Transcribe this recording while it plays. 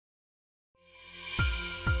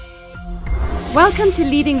Welcome to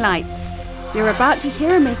Leading Lights. You're about to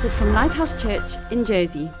hear a message from Lighthouse Church in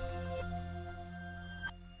Jersey.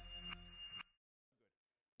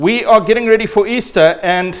 We are getting ready for Easter,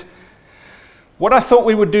 and what I thought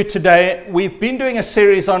we would do today, we've been doing a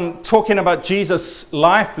series on talking about Jesus'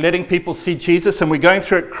 life, letting people see Jesus, and we're going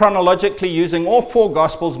through it chronologically using all four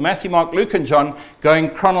Gospels, Matthew, Mark, Luke, and John, going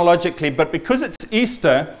chronologically. But because it's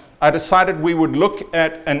Easter, I decided we would look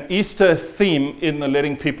at an Easter theme in the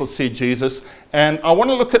letting people see Jesus. And I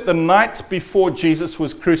want to look at the night before Jesus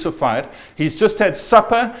was crucified. He's just had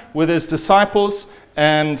supper with his disciples,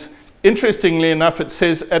 and interestingly enough, it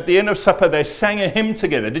says at the end of supper, they sang a hymn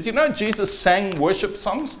together. Did you know Jesus sang worship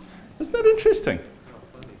songs? Isn't that interesting?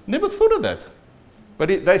 Never thought of that.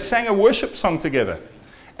 But they sang a worship song together.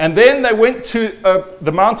 And then they went to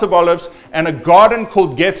the Mount of Olives and a garden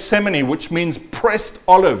called Gethsemane, which means pressed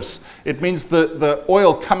olives. It means the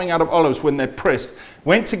oil coming out of olives when they're pressed.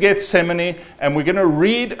 Went to Gethsemane, and we're going to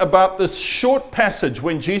read about this short passage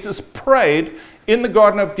when Jesus prayed in the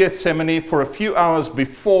Garden of Gethsemane for a few hours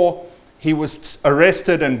before he was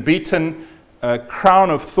arrested and beaten, a crown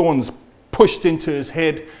of thorns pushed into his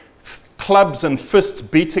head, clubs and fists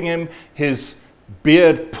beating him, his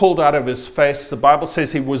beard pulled out of his face. The Bible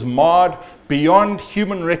says he was marred beyond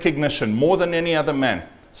human recognition, more than any other man.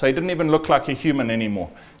 So he didn't even look like a human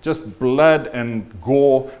anymore. Just blood and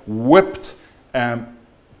gore, whipped,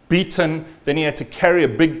 beaten. Then he had to carry a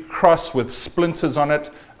big cross with splinters on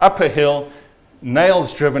it, up a hill,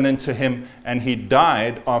 nails driven into him, and he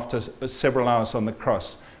died after several hours on the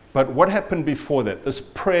cross. But what happened before that? This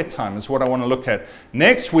prayer time is what I want to look at.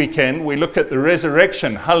 Next weekend, we look at the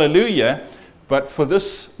resurrection. Hallelujah. But for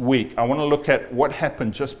this week, I want to look at what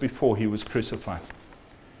happened just before he was crucified.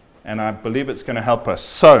 And I believe it's going to help us.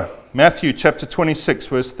 So, Matthew chapter 26,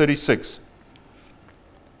 verse 36.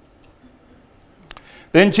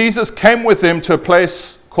 Then Jesus came with them to a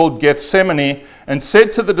place called Gethsemane and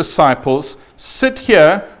said to the disciples, "Sit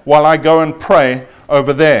here while I go and pray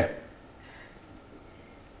over there."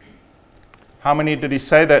 How many did he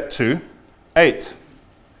say that to? 8.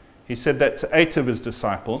 He said that to 8 of his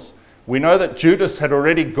disciples. We know that Judas had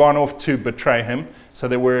already gone off to betray him, so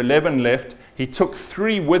there were 11 left. He took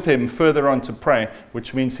 3 with him further on to pray,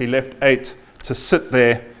 which means he left 8 to sit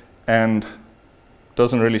there, and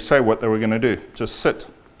doesn't really say what they were going to do. Just sit,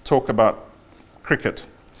 talk about cricket.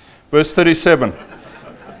 Verse 37.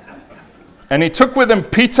 And he took with him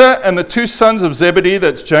Peter and the 2 sons of Zebedee,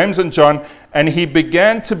 that's James and John, and he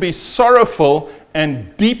began to be sorrowful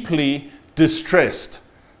and deeply distressed.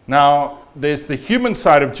 Now, there's the human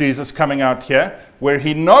side of Jesus coming out here, where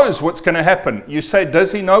he knows what's going to happen. You say,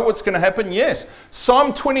 does he know what's going to happen? Yes.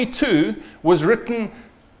 Psalm 22 was written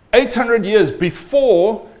 800 years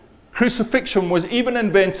before crucifixion was even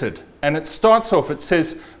invented. And it starts off, it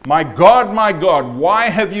says, my God, why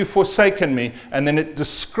have you forsaken me?" And then it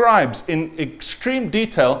describes in extreme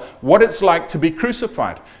detail what it's like to be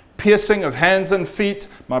crucified. Piercing of hands and feet,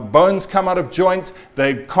 my bones come out of joint,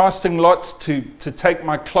 they're casting lots to take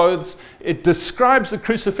my clothes. It describes the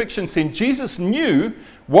crucifixion scene. Jesus knew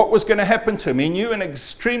what was going to happen to him. He knew in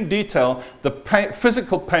extreme detail the pain,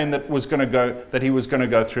 physical pain that he was going to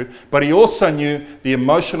go through, but he also knew the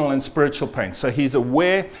emotional and spiritual pain. So he's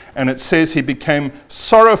aware, and it says he became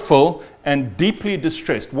sorrowful and deeply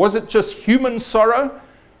distressed. Was it just human sorrow?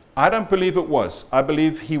 I don't believe it was. I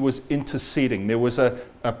believe he was interceding. There was a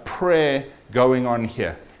prayer going on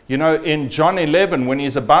here. You know, in John 11, when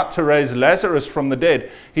he's about to raise Lazarus from the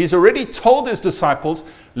dead, he's already told his disciples,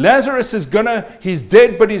 Lazarus he's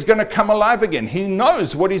dead, but he's going to come alive again. He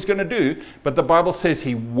knows what he's going to do, but the Bible says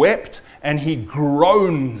he wept and he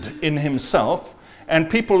groaned in himself. And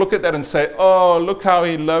people look at that and say, oh, look how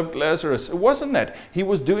he loved Lazarus. It wasn't that. He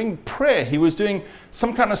was doing prayer. He was doing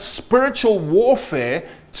some kind of spiritual warfare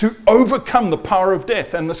to overcome the power of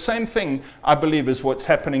death. And the same thing, I believe, is what's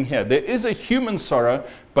happening here. There is a human sorrow,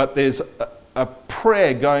 but there's a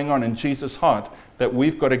prayer going on in Jesus' heart that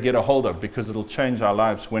we've got to get a hold of, because it'll change our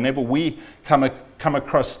lives. Whenever we come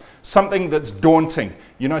across something that's daunting,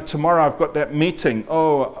 you know, tomorrow I've got that meeting.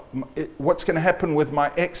 Oh, what's going to happen with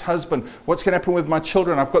my ex-husband? What's going to happen with my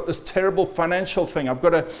children? I've got this terrible financial thing. I've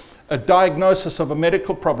got a diagnosis of a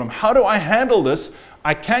medical problem. How do I handle this?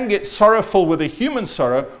 I can get sorrowful with a human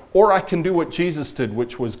sorrow, or I can do what Jesus did,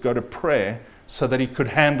 which was go to prayer so that he could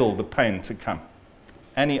handle the pain to come.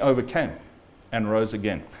 And he overcame and rose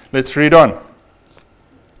again. Let's read on.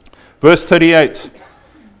 Verse 38.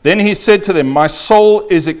 Then he said to them, "My soul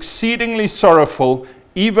is exceedingly sorrowful,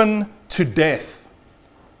 even to death."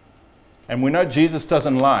 And we know Jesus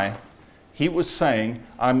doesn't lie. He was saying,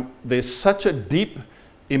 there's such a deep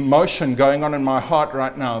emotion going on in my heart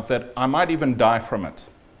right now that I might even die from it.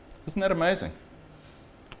 Isn't that amazing?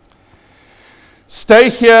 Stay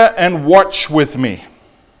here and watch with me.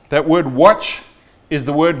 That word watch is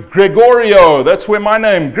the word Gregorio. That's where my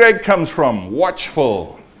name, Gregg, comes from.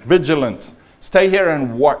 Watchful, vigilant. Stay here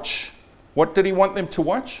and watch. What did he want them to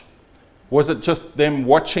watch? Was it just them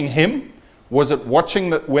watching him? Was it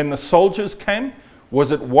watching when the soldiers came?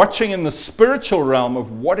 Was it watching in the spiritual realm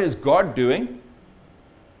of what is God doing?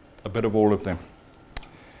 A bit of all of them.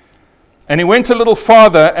 And he went a little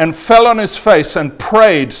farther and fell on his face and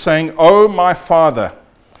prayed, saying, "Oh, my Father,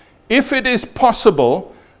 if it is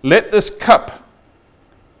possible, let this cup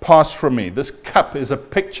pass from me." This cup is a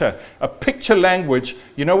picture language.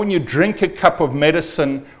 You know, when you drink a cup of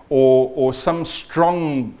medicine or some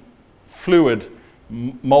strong fluid,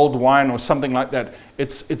 mulled wine or something like that,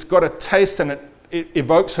 it's got a taste and it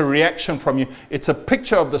evokes a reaction from you. It's a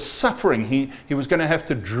picture of the suffering. He was going to have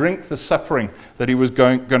to drink the suffering that he was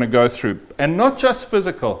going to go through. And not just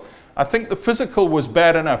physical. I think the physical was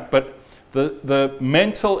bad enough, but the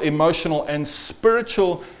mental, emotional, and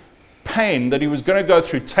spiritual pain that he was going to go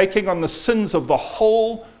through, taking on the sins of the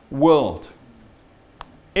whole world.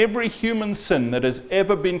 Every human sin that has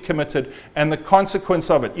ever been committed and the consequence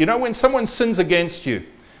of it. You know, when someone sins against you,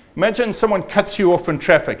 imagine someone cuts you off in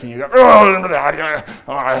traffic and you go,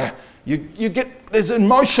 "Oh," you get, there's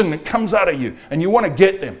emotion that comes out of you and you want to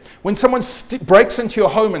get them. When someone breaks into your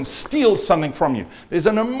home and steals something from you, there's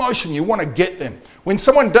an emotion, you want to get them. When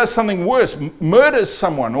someone does something worse, murders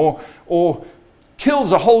someone or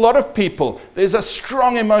kills a whole lot of people, there's a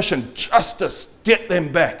strong emotion, justice, get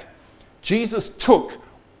them back. Jesus took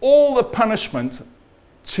all the punishment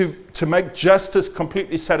to make justice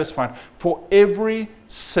completely satisfied for every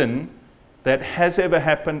sin that has ever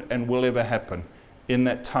happened and will ever happen in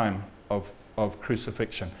that time of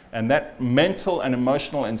crucifixion. And that mental and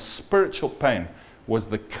emotional and spiritual pain was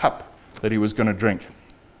the cup that he was going to drink.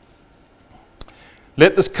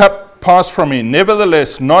 Let this cup pass from me.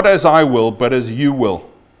 Nevertheless, not as I will, but as you will.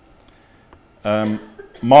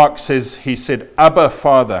 Mark says, he said, "Abba,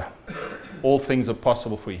 Father, all things are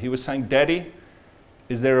possible for you." He was saying, "Daddy,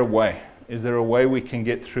 is there a way? Is there a way we can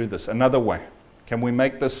get through this? Another way? Can we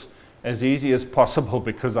make this as easy as possible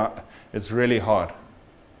because it's really hard?"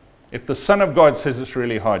 If the Son of God says it's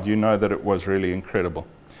really hard, you know that it was really incredible.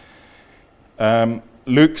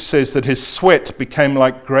 Luke says that his sweat became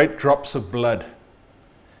like great drops of blood.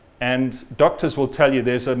 And doctors will tell you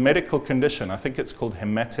there's a medical condition, I think it's called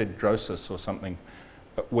hematidrosis or something,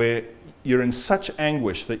 where you're in such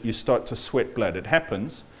anguish that you start to sweat blood. It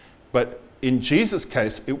happens, but in Jesus'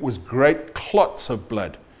 case, it was great clots of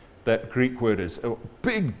blood. That Greek word is.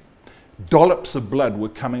 Big dollops of blood were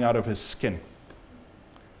coming out of his skin.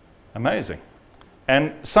 Amazing.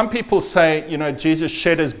 And some people say, you know, Jesus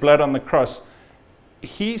shed his blood on the cross.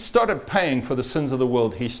 He started paying for the sins of the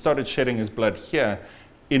world. He started shedding his blood here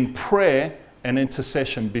in prayer and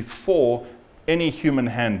intercession before any human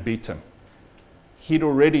hand beat him. He'd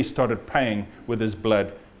already started paying with his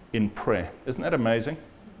blood in prayer. Isn't that amazing?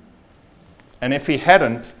 And if he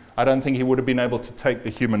hadn't, I don't think he would have been able to take the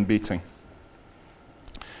human beating.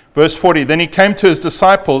 Verse 40, then he came to his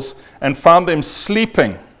disciples and found them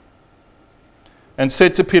sleeping and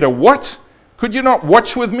said to Peter, "What? Could you not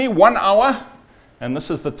watch with me 1 hour?" And this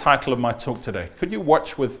is the title of my talk today. Could you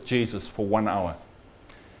watch with Jesus for 1 hour?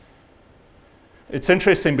 It's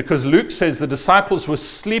interesting because Luke says the disciples were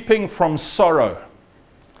sleeping from sorrow.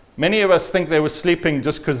 Many of us think they were sleeping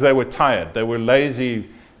just because they were tired. They were lazy,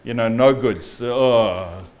 you know, no goods. Oh,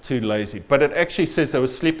 too lazy. But it actually says they were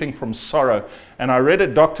sleeping from sorrow. And I read a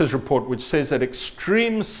doctor's report which says that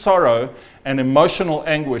extreme sorrow and emotional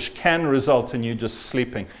anguish can result in you just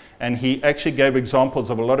sleeping. And he actually gave examples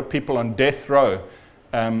of a lot of people on death row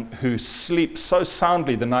who sleep so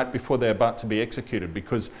soundly the night before they're about to be executed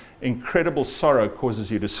because incredible sorrow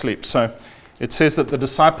causes you to sleep. So it says that the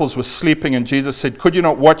disciples were sleeping and Jesus said, "Could you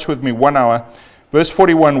not watch with me 1 hour?" Verse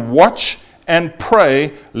 41, "Watch and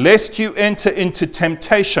pray lest you enter into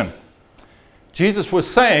temptation." Jesus was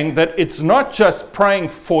saying that it's not just praying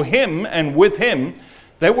for him and with him,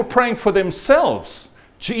 they were praying for themselves.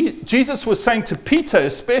 Jesus was saying to Peter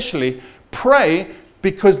especially, pray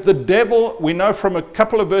because the devil, we know from a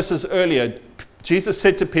couple of verses earlier, Jesus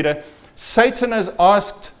said to Peter, "Satan has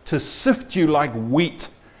asked to sift you like wheat,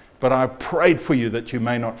 but I've prayed for you that you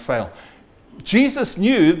may not fail." Jesus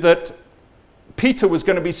knew that Peter was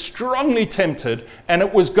going to be strongly tempted and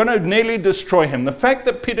it was going to nearly destroy him. The fact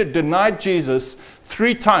that Peter denied Jesus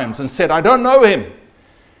 3 times and said, "I don't know him,"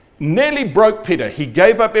 nearly broke Peter. He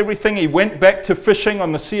gave up everything. He went back to fishing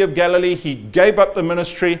on the Sea of Galilee. He gave up the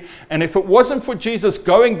ministry. And if it wasn't for Jesus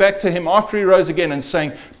going back to him after he rose again and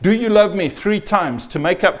saying, "Do you love me?" 3 times to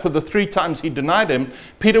make up for the 3 times he denied him,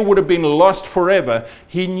 Peter would have been lost forever.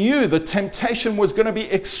 He knew the temptation was going to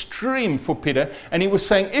be extreme for Peter. And he was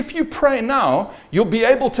saying, if you pray now, you'll be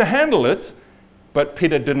able to handle it. But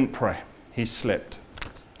Peter didn't pray. He slept.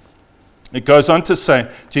 It goes on to say,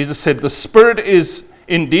 Jesus said, the spirit is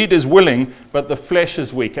indeed is willing, but the flesh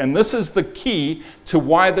is weak. And this is the key to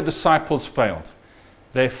why the disciples failed.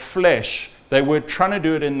 Their flesh, they were trying to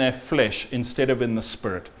do it in their flesh instead of in the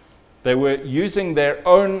spirit. They were using their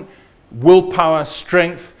own willpower,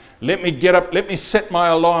 strength. Let me get up, let me set my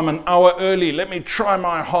alarm an hour early, let me try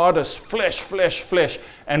my hardest, flesh, flesh, flesh.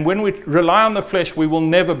 And when we rely on the flesh, we will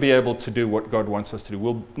never be able to do what God wants us to do.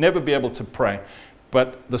 We'll never be able to pray.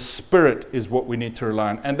 But the Spirit is what we need to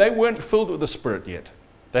rely on. And they weren't filled with the Spirit yet.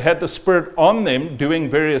 They had the Spirit on them doing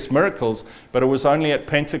various miracles, but it was only at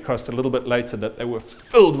Pentecost a little bit later that they were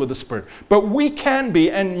filled with the Spirit. But we can be,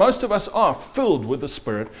 and most of us are, filled with the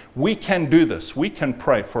Spirit. We can do this. We can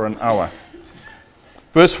pray for an hour.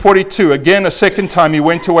 Verse 42, again a second time he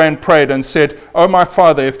went away and prayed and said, "O my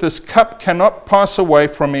Father, if this cup cannot pass away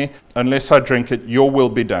from me unless I drink it, your will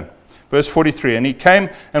be done." Verse 43, and he came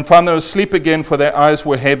and found them asleep again, for their eyes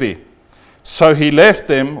were heavy. So he left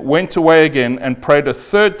them, went away again, and prayed a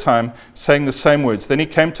third time, saying the same words. Then he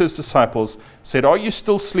came to his disciples, said, "Are you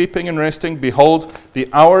still sleeping and resting? Behold, the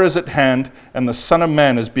hour is at hand, and the Son of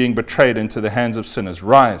Man is being betrayed into the hands of sinners.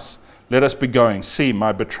 Rise, let us be going. See,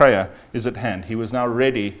 my betrayer is at hand." He was now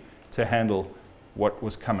ready to handle what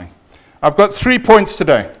was coming. I've got 3 points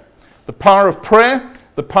today. The power of prayer,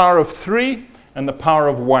 the power of 3, and the power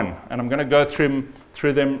of 1. And I'm going to go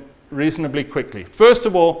through them reasonably quickly. First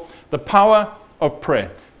of all, the power of prayer.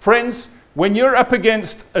 Friends, when you're up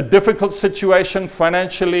against a difficult situation,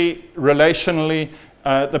 financially, relationally,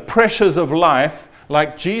 the pressures of life,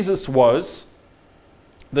 like Jesus was,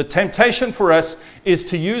 the temptation for us is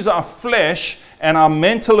to use our flesh and our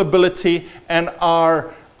mental ability and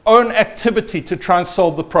our own activity to try and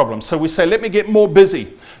solve the problem. So we say, let me get more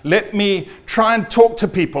busy. Let me try and talk to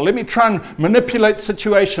people. Let me try and manipulate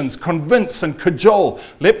situations, convince and cajole.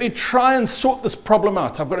 Let me try and sort this problem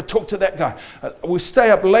out. I've got to talk to that guy. We stay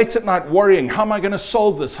up late at night worrying, how am I going to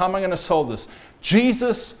solve this? How am I going to solve this?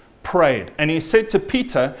 Jesus prayed, and he said to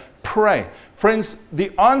Peter, pray. Friends,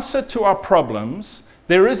 the answer to our problems,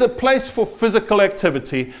 there is a place for physical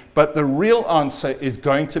activity, but the real answer is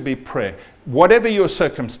going to be prayer. Whatever your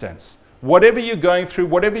circumstance, whatever you're going through,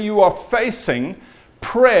 whatever you are facing,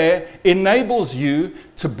 prayer enables you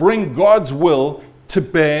to bring God's will to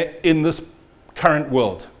bear in this current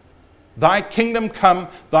world. Thy kingdom come,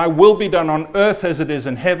 thy will be done on earth as it is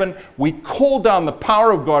in heaven. We call down the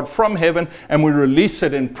power of God from heaven and we release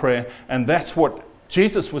it in prayer. And that's what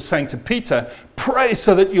Jesus was saying to Peter, pray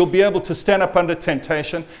so that you'll be able to stand up under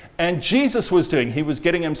temptation. And Jesus was doing, he was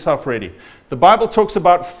getting himself ready. The Bible talks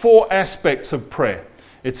about 4 aspects of prayer.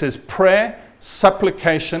 It says prayer,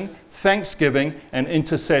 supplication, thanksgiving, and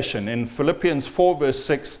intercession in Philippians 4 verse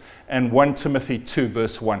 6 and 1 Timothy 2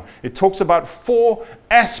 verse 1. It talks about 4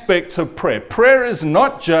 aspects of prayer. Prayer is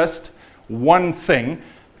not just one thing.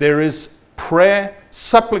 There is prayer,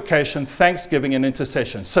 supplication, thanksgiving, and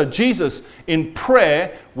intercession. So Jesus in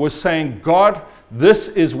prayer was saying, God, this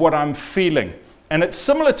is what I'm feeling. And it's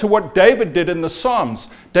similar to what David did in the Psalms.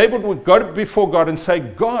 David would go before God and say,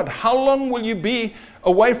 God, how long will you be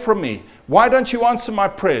away from me? Why don't you answer my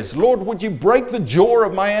prayers? Lord, would you break the jaw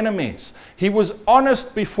of my enemies? He was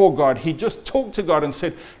honest before God. He just talked to God and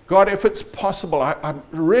said, God, if it's possible, I'm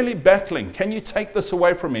really battling. Can you take this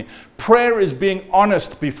away from me? Prayer is being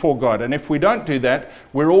honest before God. And if we don't do that,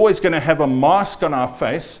 we're always going to have a mask on our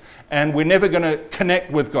face and we're never going to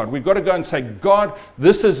connect with God. We've got to go and say, God,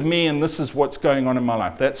 this is me and this is what's going on in my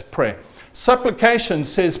life. That's prayer. Supplication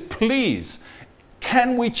says, please,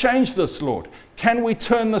 can we change this, Lord? Can we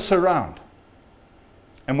turn this around?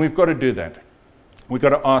 And we've got to do that. We've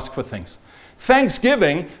got to ask for things.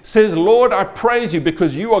 Thanksgiving says, Lord, I praise you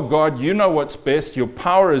because you are God. You know what's best. Your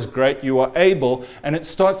power is great. You are able. And it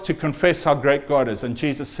starts to confess how great God is. And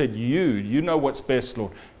Jesus said, you know what's best,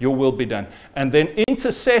 Lord. Your will be done. And then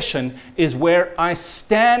intercession is where I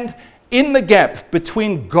stand in the gap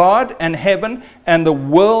between God and heaven and the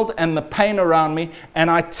world and the pain around me.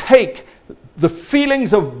 And I take the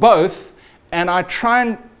feelings of both and I try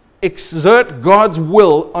and exert God's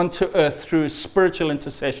will onto earth through spiritual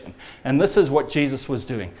intercession. And this is what Jesus was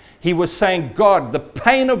doing. He was saying, God, the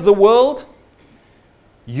pain of the world,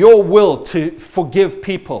 your will to forgive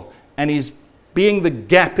people. And he's being the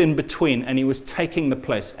gap in between, and he was taking the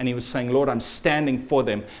place, and he was saying, Lord, I'm standing for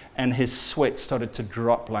them, and his sweat started to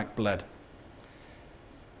drop like blood.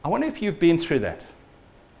 I wonder if you've been through that.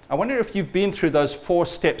 I wonder if you've been through those 4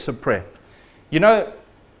 steps of prayer. You know,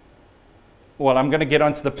 well, I'm going to get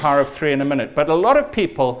onto the power of 3 in a minute, but a lot of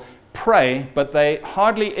people pray, but they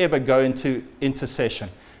hardly ever go into intercession.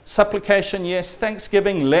 Supplication, yes.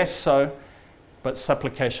 Thanksgiving, less so, but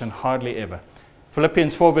supplication, hardly ever.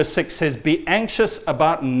 Philippians 4 verse 6 says, be anxious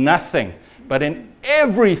about nothing, but in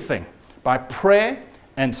everything, by prayer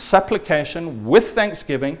and supplication, with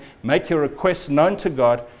thanksgiving, make your requests known to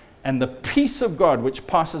God, and the peace of God, which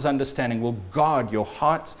passes understanding, will guard your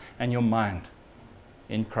hearts and your mind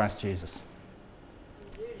in Christ Jesus.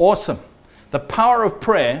 Awesome. The power of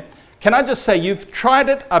prayer. Can I just say, you've tried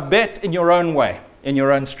it, I bet, in your own way, in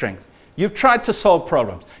your own strength. You've tried to solve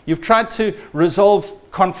problems. You've tried to resolve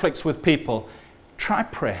conflicts with people. Try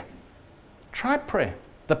prayer. Try prayer.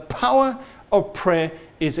 The power of prayer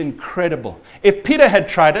is incredible. If Peter had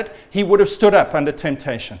tried it, he would have stood up under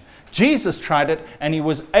temptation. Jesus tried it, and he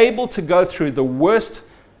was able to go through the worst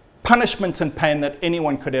punishment and pain that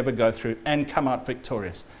anyone could ever go through and come out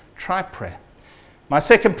victorious. Try prayer. My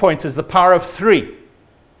second point is the power of 3.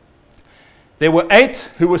 There were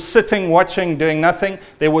 8 who were sitting, watching, doing nothing.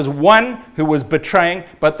 There was 1 who was betraying,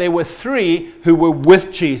 but there were 3 who were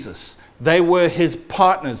with Jesus. They were his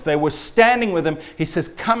partners. They were standing with him. He says,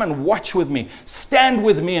 come and watch with me. Stand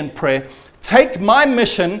with me in prayer. Take my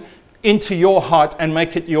mission into your heart and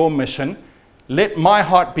make it your mission. Let my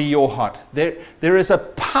heart be your heart. There is a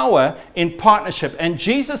power in partnership. And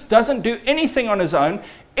Jesus doesn't do anything on his own.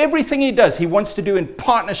 Everything he does, he wants to do in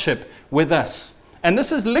partnership with us. And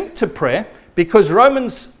this is linked to prayer because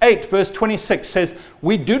Romans 8 verse 26 says,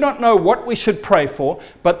 we do not know what we should pray for,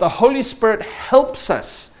 but the Holy Spirit helps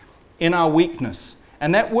us in our weakness.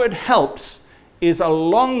 And that word helps is a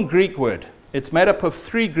long Greek word. It's made up of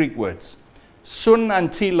 3 Greek words. Sun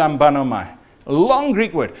anti lambanomai. A long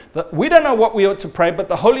Greek word. We don't know what we ought to pray, but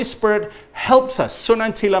the Holy Spirit helps us. Sun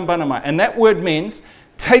anti lambanomai. And that word means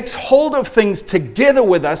takes hold of things together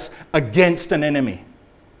with us against an enemy.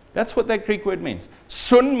 That's what that Greek word means.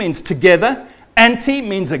 Sun means together, anti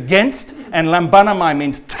means against, and lambanomai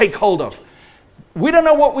means take hold of. We don't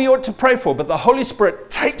know what we ought to pray for, but the Holy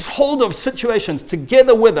Spirit takes hold of situations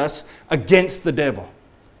together with us against the devil.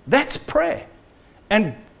 That's prayer.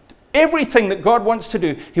 And everything that God wants to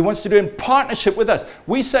do, he wants to do in partnership with us.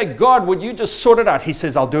 We say, God, would you just sort it out? He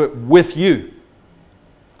says, I'll do it with you.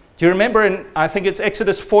 Do you remember in, I think it's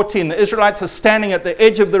Exodus 14, the Israelites are standing at the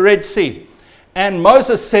edge of the Red Sea. And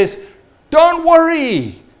Moses says, don't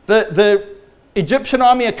worry. The Egyptian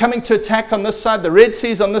army are coming to attack on this side. The Red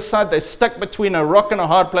Sea's on this side. They're stuck between a rock and a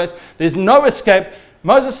hard place. There's no escape.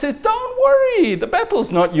 Moses says, don't worry. The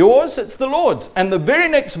battle's not yours. It's the Lord's. And the very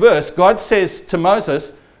next verse, God says to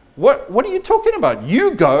Moses, what are you talking about?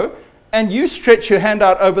 You go and you stretch your hand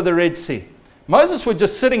out over the Red Sea. Moses was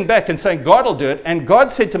just sitting back and saying, God will do it. And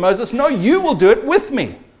God said to Moses, no, you will do it with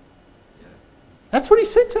me. That's what he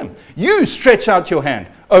said to him. You stretch out your hand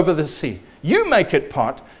over the sea. You make it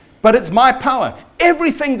part, but it's my power.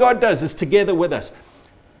 Everything God does is together with us.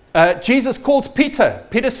 Jesus calls Peter.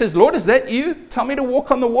 Peter says, Lord, is that you? Tell me to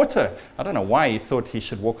walk on the water. I don't know why he thought he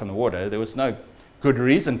should walk on the water. There was no good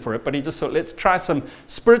reason for it, but he just thought, let's try some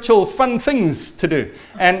spiritual fun things to do.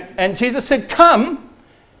 And Jesus said, come.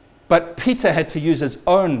 But Peter had to use his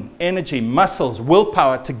own energy, muscles,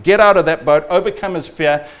 willpower to get out of that boat, overcome his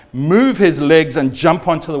fear, move his legs, and jump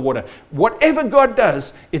onto the water. Whatever God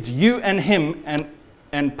does, it's you and him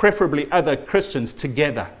and preferably other Christians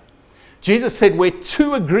together. Jesus said, where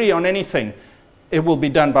 2 agree on anything, it will be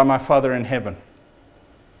done by my Father in heaven.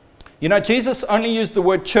 You know, Jesus only used the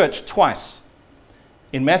word church twice.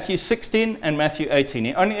 In Matthew 16 and Matthew 18.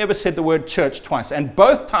 He only ever said the word church twice. And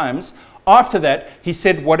both times after that, he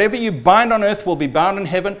said, whatever you bind on earth will be bound in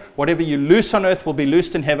heaven. Whatever you loose on earth will be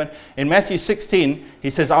loosed in heaven. In Matthew 16, he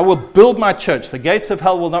says, I will build my church. The gates of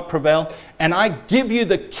hell will not prevail. And I give you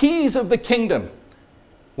the keys of the kingdom.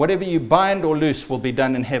 Whatever you bind or loose will be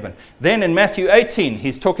done in heaven. Then in Matthew 18,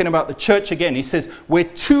 he's talking about the church again. He says, where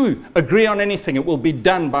 2 agree on anything, it will be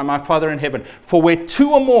done by my Father in heaven. For where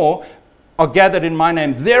 2 or more are gathered in my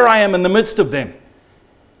name, there I am in the midst of them.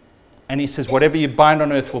 And he says, whatever you bind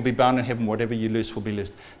on earth will be bound in heaven. Whatever you loose will be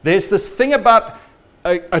loosed. There's this thing about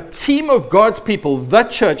a team of God's people, the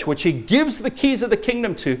church, which he gives the keys of the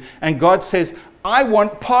kingdom to. And God says, I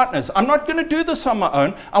want partners. I'm not going to do this on my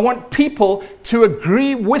own. I want people to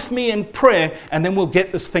agree with me in prayer, and then we'll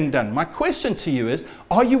get this thing done. My question to you is,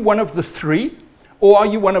 are you one of the 3? Or are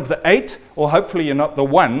you one of the 8? Or hopefully you're not the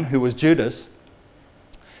 1 who was Judas.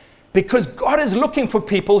 Because God is looking for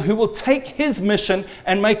people who will take his mission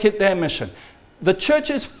and make it their mission. The church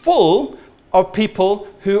is full of people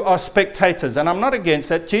who are spectators, and I'm not against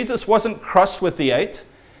that. Jesus wasn't cross with the 8,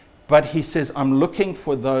 but he says, I'm looking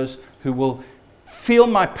for those who will feel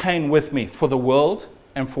my pain with me for the world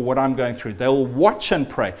and for what I'm going through. They will watch and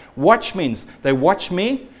pray. Watch means they watch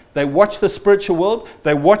me, they watch the spiritual world,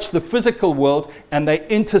 they watch the physical world, and they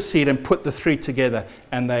intercede and put the 3 together,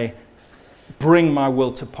 and they bring my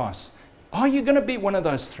will to pass. Are you going to be one of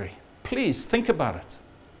those 3? Please think about it.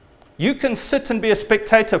 You can sit and be a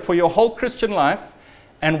spectator for your whole Christian life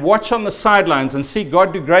and watch on the sidelines and see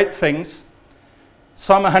God do great things.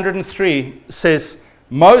 Psalm 103 says,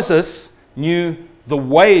 Moses knew the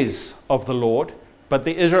ways of the Lord, but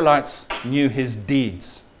the Israelites knew his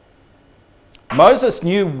deeds. Moses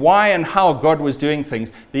knew why and how God was doing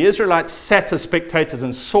things. The Israelites sat as spectators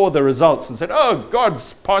and saw the results and said, oh,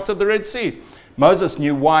 God's parted the Red Sea. Moses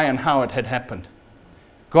knew why and how it had happened.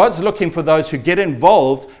 God's looking for those who get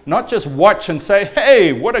involved, not just watch and say,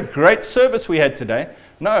 hey, what a great service we had today.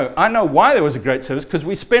 No, I know why there was a great service, because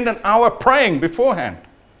we spent an hour praying beforehand.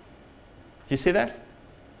 Do you see that?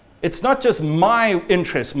 It's not just my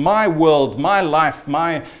interests, my world, my life,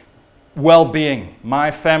 my well-being,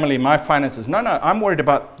 my family, my finances. No, I'm worried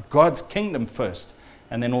about God's kingdom first,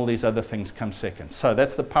 and then all these other things come second. So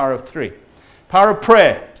that's the power of 3. Power of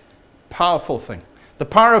prayer, powerful thing. The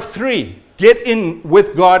power of 3, get in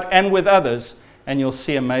with God and with others, and you'll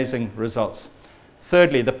see amazing results.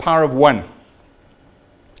 Thirdly, the power of 1.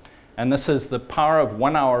 And this is the power of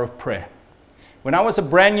 1 hour of prayer. When I was a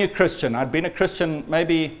brand new Christian, I'd been a Christian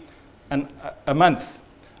maybe a month,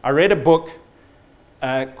 I read a book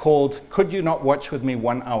called Could You Not Watch With Me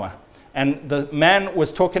 1 Hour? And the man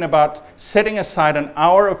was talking about setting aside an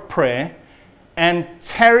hour of prayer and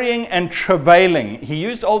tarrying and travailing. He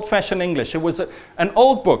used old-fashioned English. It was an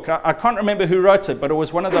old book. I can't remember who wrote it, but it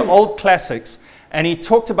was one of the old classics. And he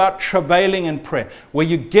talked about travailing in prayer, where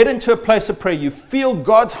you get into a place of prayer, you feel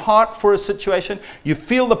God's heart for a situation, you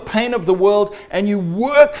feel the pain of the world, and you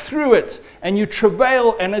work through it, and you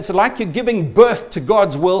travail, and it's like you're giving birth to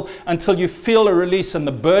God's will until you feel a release and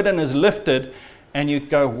the burden is lifted, and you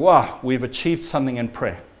go, wow, we've achieved something in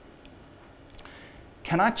prayer.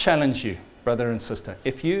 Can I challenge you, brother and sister,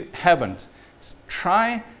 if you haven't,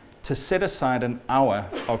 try to set aside an hour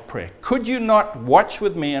of prayer. Could you not watch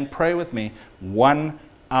with me and pray with me 1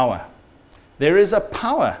 hour? There is a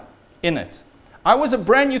power in it. I was a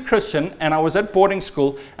brand new Christian, and I was at boarding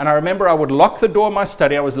school, and I remember I would lock the door of my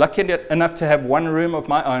study. I was lucky enough to have one room of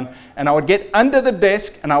my own, and I would get under the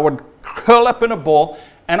desk and I would curl up in a ball,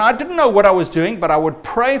 and I didn't know what I was doing, but I would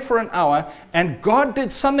pray for an hour, and God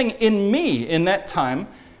did something in me in that time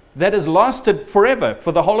that has lasted forever,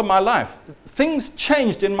 for the whole of my life. Things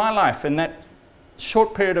changed in my life in that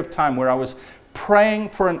short period of time where I was praying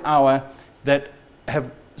for an hour that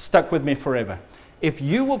have stuck with me forever. If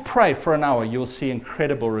you will pray for an hour, you'll see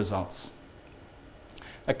incredible results.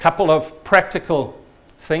 A couple of practical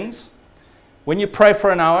things. When you pray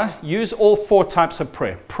for an hour, use all 4 types of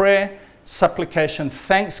prayer. Prayer, supplication,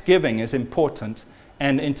 thanksgiving is important,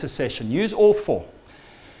 and intercession. Use all 4.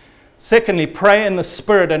 Secondly, pray in the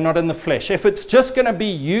spirit and not in the flesh. If it's just going to be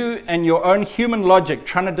you and your own human logic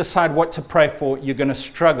trying to decide what to pray for, you're going to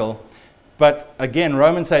struggle. But again,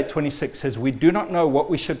 Romans 8:26 says, we do not know what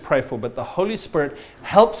we should pray for, but the Holy Spirit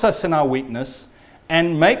helps us in our weakness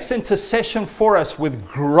and makes intercession for us with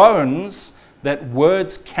groans that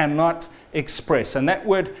words cannot express. And that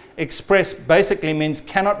word express basically means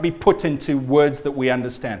cannot be put into words that we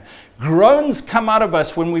understand. Groans come out of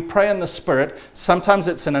us when we pray in the Spirit. Sometimes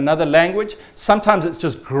it's in another language. Sometimes it's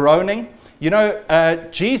just groaning. You know,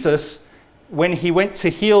 Jesus, when he went to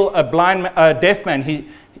heal a deaf man,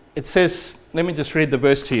 it says, let me just read the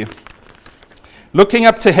verse to you. Looking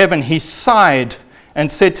up to heaven, he sighed and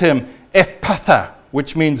said to him, Ephphatha,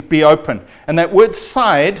 which means be open. And that word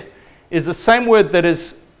sighed is the same word that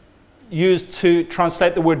is used to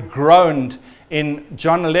translate the word groaned in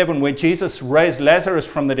John 11, where Jesus raised Lazarus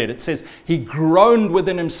from the dead. It says he groaned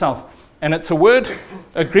within himself. And it's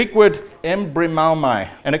a Greek word, embrimaumai,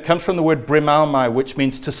 and it comes from the word brimaumai, which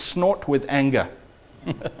means to snort with anger.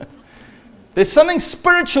 There's something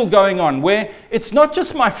spiritual going on where it's not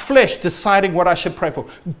just my flesh deciding what I should pray for.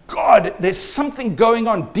 God, there's something going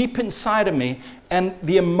on deep inside of me, and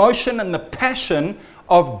the emotion and the passion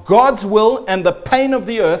of God's will and the pain of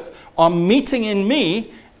the earth are meeting in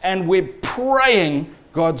me, and we're praying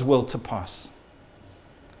God's will to pass.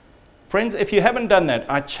 Friends, if you haven't done that,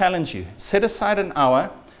 I challenge you. Set aside an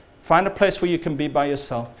hour, find a place where you can be by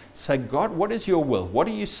yourself. Say, God, what is your will? What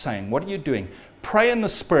are you saying? What are you doing? Pray in the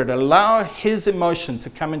Spirit. Allow His emotion to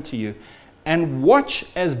come into you. And watch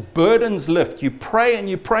as burdens lift. You pray and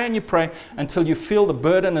you pray and you pray until you feel the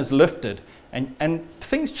burden is lifted. And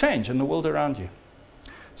things change in the world around you.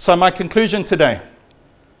 So my conclusion today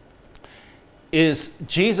is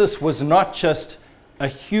Jesus was not just a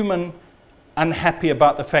human unhappy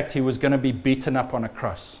about the fact He was going to be beaten up on a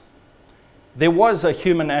cross. There was a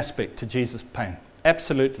human aspect to Jesus' pain.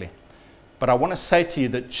 Absolutely. But I want to say to you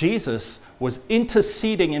that Jesus was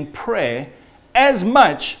interceding in prayer as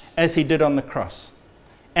much as He did on the cross.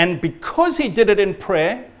 And because He did it in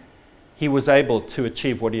prayer, He was able to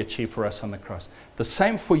achieve what He achieved for us on the cross. The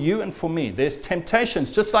same for you and for me. There's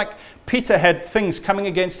temptations, just like Peter had things coming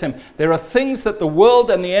against him. There are things that the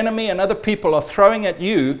world and the enemy and other people are throwing at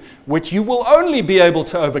you, which you will only be able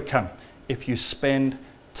to overcome if you spend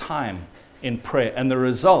time in prayer. And the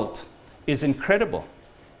result is incredible.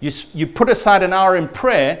 You put aside an hour in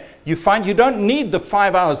prayer, you find you don't need the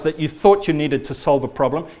 5 hours that you thought you needed to solve a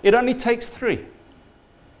problem. It only takes 3.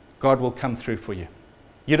 God will come through for you.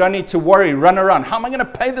 You don't need to worry, run around. How am I going to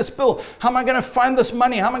pay this bill? How am I going to find this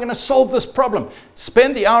money? How am I going to solve this problem?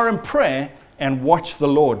 Spend the hour in prayer and watch the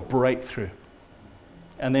Lord break through.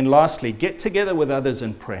 And then lastly, get together with others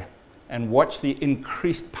in prayer and watch the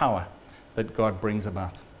increased power that God brings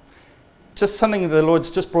about. Just something the Lord's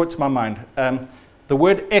just brought to my mind. The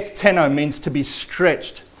word ekteno means to be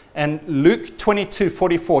stretched. And Luke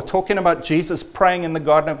 22:44, talking about Jesus praying in the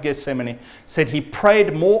Garden of Gethsemane, said He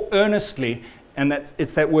prayed more earnestly, and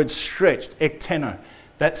it's that word stretched, ekteno.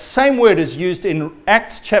 That same word is used in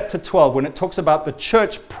Acts chapter 12 when it talks about the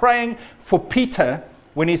church praying for Peter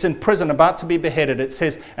when he's in prison about to be beheaded. It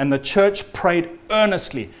says, and the church prayed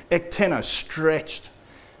earnestly, ekteno, stretched.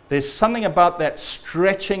 There's something about that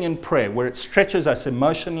stretching in prayer where it stretches us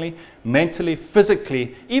emotionally, mentally,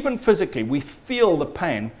 physically, even physically. We feel the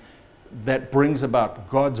pain that brings about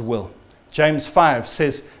God's will. James 5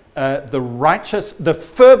 says, the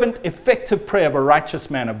fervent, effective prayer of a righteous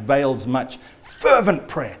man avails much. Fervent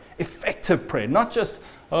prayer, effective prayer, not just,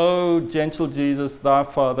 oh, gentle Jesus, thy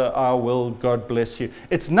Father, our will, God bless you.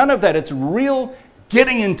 It's none of that. It's real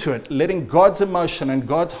getting into it, letting God's emotion and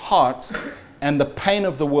God's heart and the pain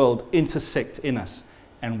of the world intersect in us,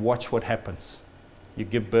 and watch what happens. You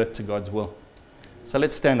give birth to God's will. So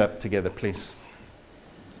let's stand up together, please.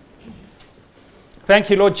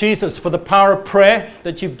 Thank you, Lord Jesus, for the power of prayer,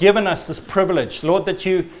 that you've given us this privilege. Lord, that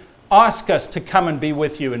you ask us to come and be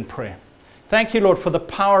with you in prayer. Thank you, Lord, for the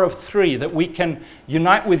power of 3, that we can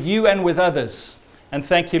unite with you and with others. And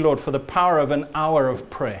thank you, Lord, for the power of an hour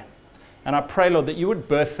of prayer. And I pray, Lord, that you would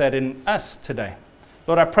birth that in us today.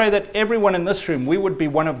 Lord, I pray that everyone in this room, we would be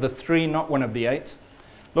one of the 3, not one of the 8.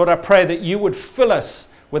 Lord, I pray that you would fill us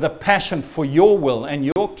with a passion for your will and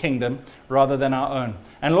your kingdom rather than our own.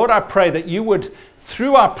 And Lord, I pray that you would,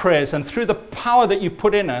 through our prayers and through the power that you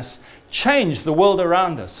put in us, change the world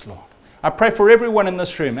around us, Lord. I pray for everyone in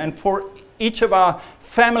this room and for each of our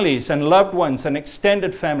families and loved ones and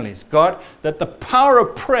extended families, God, that the power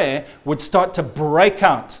of prayer would start to break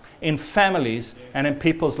out in families and in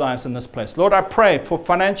people's lives in this place. Lord, I pray for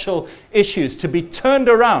financial issues to be turned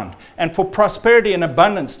around and for prosperity and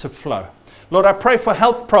abundance to flow. Lord, I pray for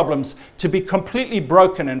health problems to be completely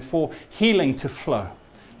broken and for healing to flow.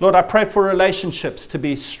 Lord, I pray for relationships to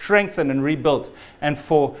be strengthened and rebuilt and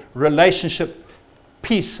for relationship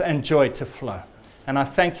peace and joy to flow. And I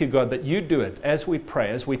thank you, God, that you do it as we pray,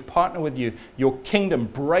 as we partner with you. Your kingdom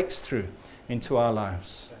breaks through into our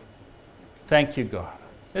lives. Thank you, God.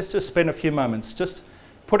 Let's just spend a few moments just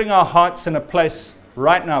putting our hearts in a place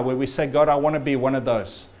right now where we say, God, I want to be one of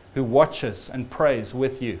those who watches and prays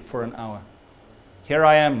with you for an hour. Here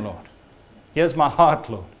I am, Lord. Here's my heart,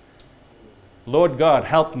 Lord. Lord God,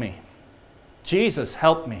 help me. Jesus,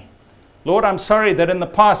 help me. Lord, I'm sorry that in the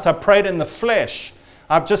past I prayed in the flesh.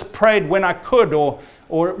 I've just prayed when I could or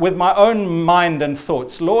with my own mind and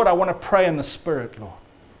thoughts. Lord, I want to pray in the Spirit, Lord.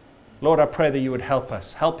 Lord, I pray that you would help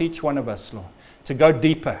us. Help each one of us, Lord, to go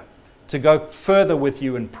deeper, to go further with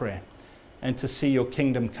you in prayer, and to see your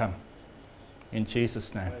kingdom come. In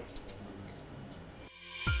Jesus' name.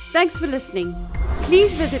 Thanks for listening.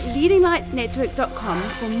 Please visit leadinglightsnetwork.com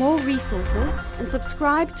for more resources and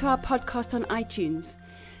subscribe to our podcast on iTunes.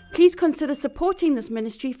 Please consider supporting this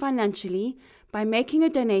ministry financially by making a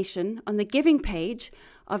donation on the giving page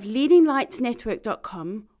of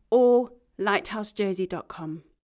leadinglightsnetwork.com or lighthousejersey.com.